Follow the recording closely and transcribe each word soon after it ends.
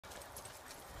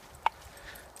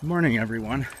Good morning,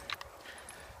 everyone.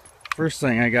 First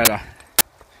thing I gotta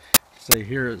say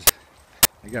here is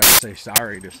I gotta say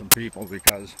sorry to some people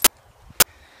because,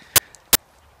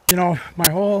 you know,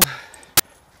 my whole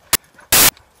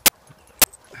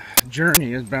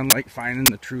journey has been like finding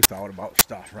the truth out about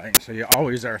stuff, right? So you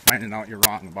always are finding out you're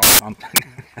wrong about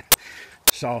something.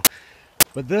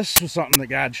 But this was something that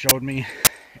God showed me,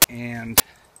 and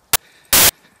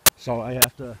so I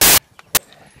have to,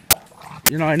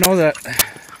 I know that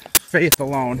faith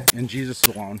alone in Jesus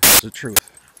alone is the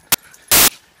truth.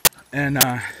 And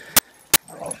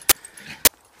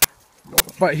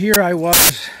but here I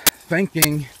was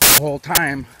thinking the whole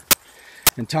time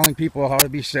and telling people how to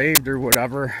be saved or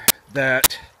whatever,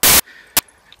 that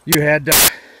you had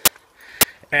to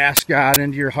ask God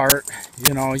into your heart,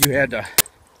 you had to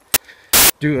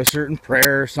do a certain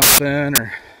prayer or something,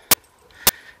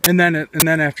 and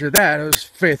then after that it was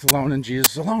faith alone in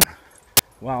Jesus alone.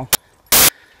 Well,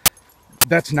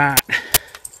 that's not,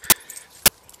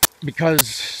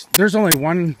 because there's only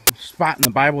one spot in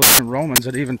the Bible in Romans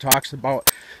that even talks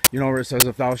about, where it says,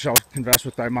 if thou shalt confess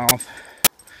with thy mouth,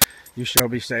 you shall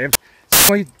be saved. It's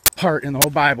the only part in the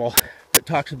whole Bible that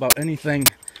talks about anything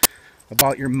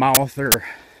about your mouth or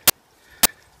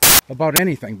about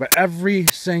anything. But every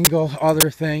single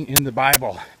other thing in the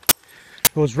Bible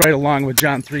goes right along with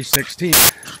John 3:16.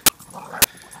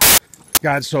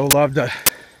 God so loved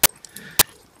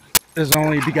his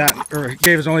only begotten, or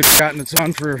gave his only begotten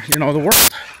Son for, the world.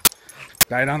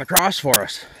 Died on the cross for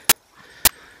us.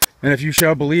 And if you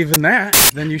shall believe in that,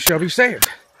 then you shall be saved.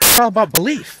 It's all about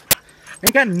belief. It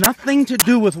ain't got nothing to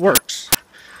do with works.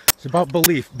 It's about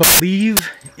belief. Believe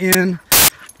in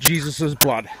Jesus'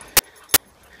 blood.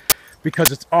 Because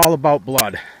it's all about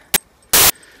blood.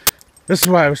 This is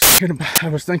why I was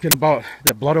thinking about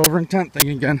that blood over intent thing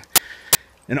again.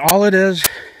 And all it is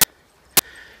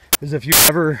if you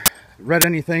ever read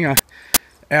anything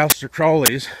Aleister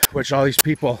Crowley's, which all these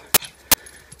people,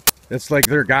 it's like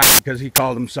their guy because he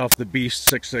called himself the Beast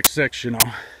 666,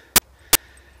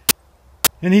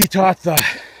 And he taught the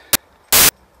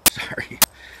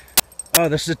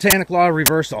Satanic Law of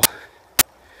Reversal.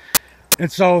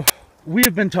 And so we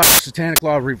have been taught the Satanic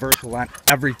Law of Reversal on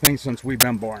everything since we've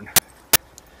been born.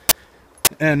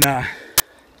 And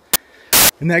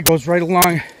that goes right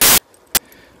along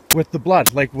with the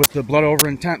blood, like with the blood over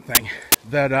intent thing,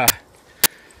 that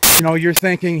you're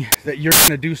thinking that you're going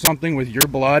to do something with your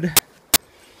blood.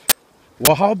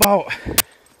 Well, how about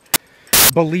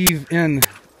believe in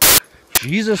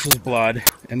Jesus' blood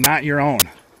and not your own,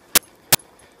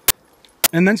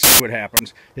 and then see what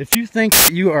happens. If you think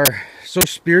that you are so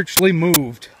spiritually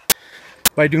moved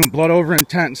by doing blood over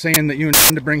intent, saying that you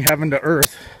intend to bring heaven to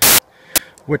earth,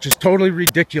 which is totally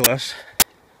ridiculous,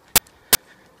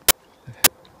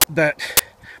 but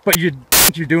you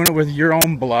think you're doing it with your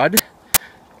own blood.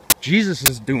 Jesus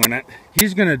is doing it.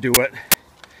 He's going to do it.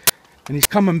 And he's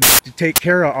coming back to take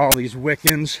care of all these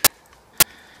Wiccans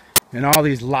and all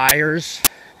these liars.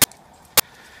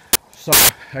 So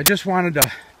I just wanted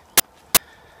to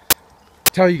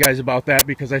tell you guys about that,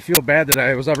 because I feel bad that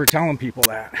I was ever telling people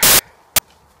that.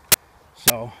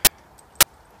 So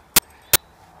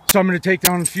I'm going to take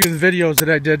down a few of the videos that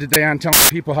I did today on telling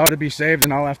people how to be saved,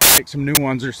 and I'll have to make some new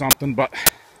ones or something. But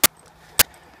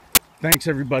thanks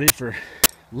everybody for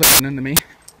listening to me,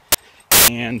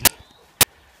 and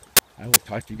I will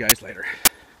talk to you guys later.